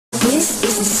This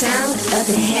is the sound of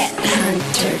the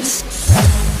headhunters.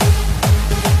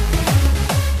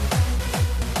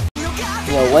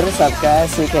 Yo, what is up guys,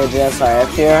 CKJSRF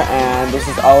here, and this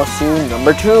is OSU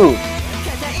number 2.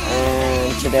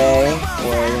 And today,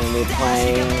 we're going to be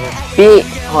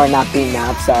playing not beat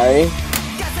map, sorry.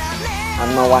 I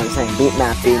don't know why I'm saying beat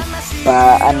mapping,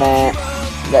 but I meant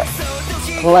let's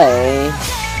play,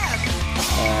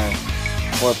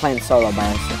 we're playing solo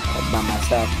by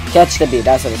myself. Catch the beat,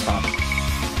 that's what it's called.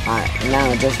 Alright,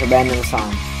 now just abandon the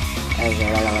song.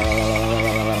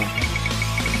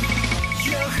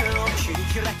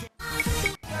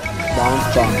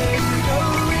 Bounce jump.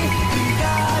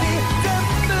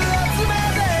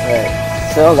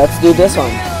 Alright, so let's do this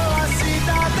one.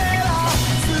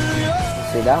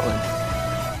 Let's do that one.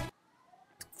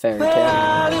 Fairy tale.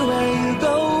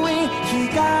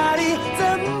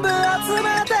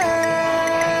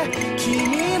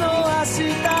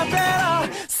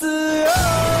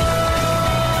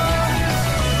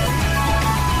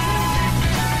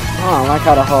 Oh, I like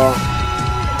how the whole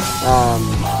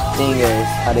thing is,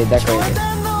 how they decorate it.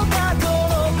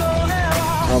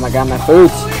 Oh my god, my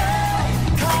fruits!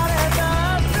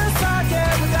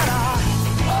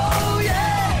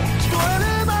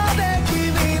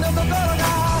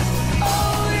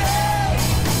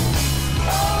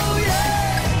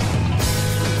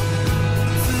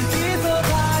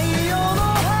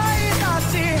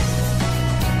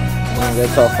 Doing good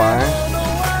so far.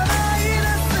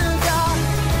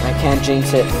 I can't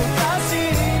jinx it.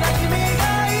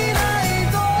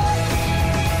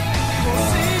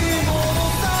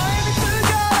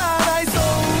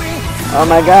 Oh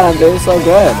my god, I'm doing so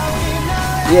good.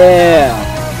 Yeah.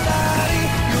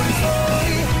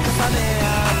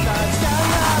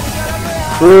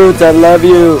 Fruits, I love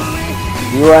you.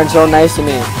 You aren't so nice to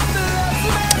me.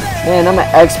 Man, I'm an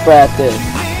expert at this.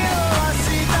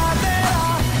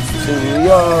 It's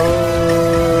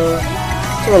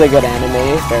a really good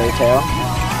anime, fairy tale.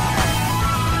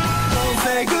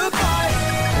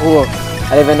 Ooh, I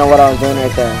didn't even know what I was doing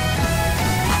right there.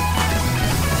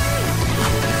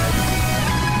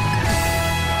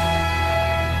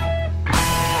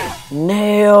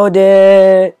 Nailed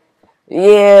it!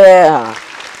 Yeah!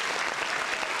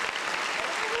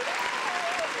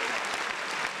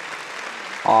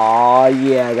 Aw,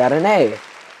 yeah, I got an A.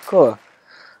 Cool.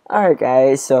 Alright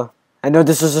guys, so I know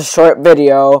this was a short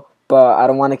video, but I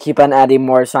don't want to keep on adding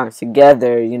more songs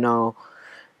together, you know,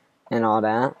 and all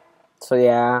that. So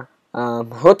yeah,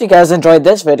 hope you guys enjoyed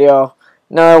this video.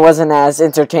 No, it wasn't as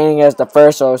entertaining as the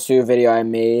first OSU video I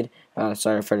made.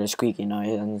 Sorry for the squeaky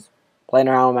noise. I'm just playing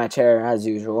around with my chair as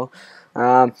usual.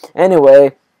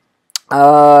 Anyway,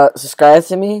 subscribe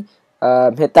to me,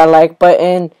 hit that like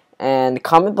button, and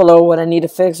comment below what I need to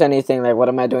fix, anything, like what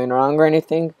am I doing wrong or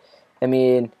anything. I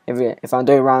mean, if I'm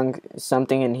doing wrong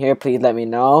something in here, please let me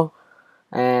know.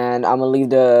 And I'm going to leave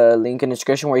the link in the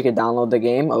description where you can download the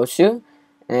game, OSU.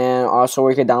 And also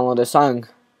where you can download the song.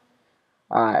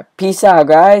 Alright, peace out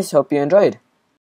guys. Hope you enjoyed.